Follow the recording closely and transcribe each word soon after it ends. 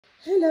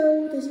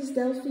Hello, this is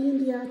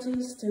Delphine, the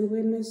artist, and we're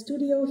in my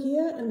studio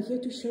here. I'm here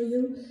to show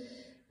you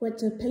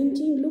what a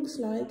painting looks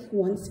like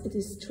once it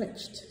is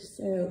stretched.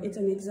 So it's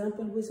an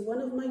example with one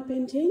of my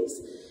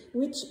paintings,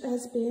 which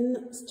has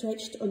been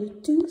stretched on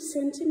a 2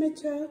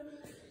 centimeter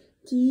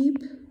deep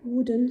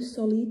wooden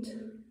solid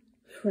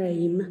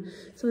frame.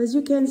 So as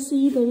you can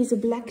see, there is a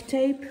black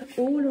tape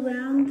all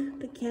around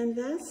the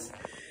canvas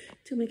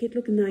to make it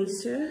look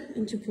nicer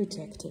and to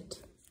protect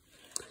it.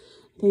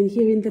 Then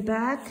here in the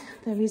back,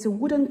 there is a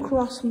wooden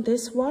cross on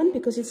this one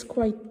because it's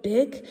quite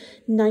big,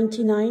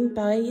 99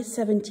 by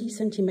 70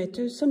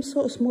 centimeters. Some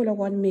sort of smaller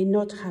one may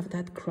not have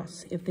that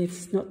cross if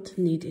it's not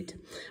needed,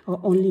 or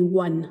only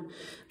one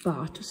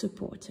bar to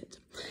support it.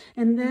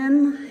 And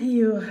then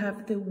you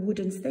have the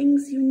wooden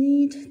things you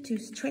need to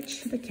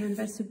stretch the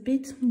canvas a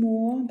bit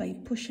more by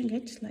pushing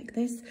it like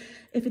this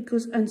if it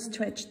goes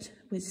unstretched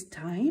with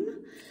time.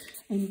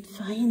 And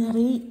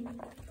finally,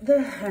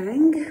 the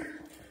hang.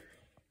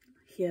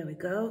 Here we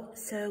go.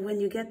 So when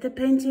you get the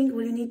painting,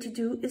 all you need to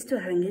do is to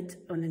hang it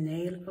on a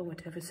nail or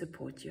whatever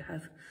support you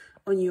have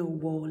on your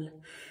wall.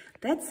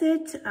 That's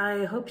it.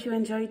 I hope you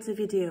enjoyed the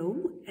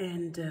video,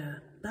 and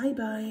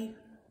bye-bye.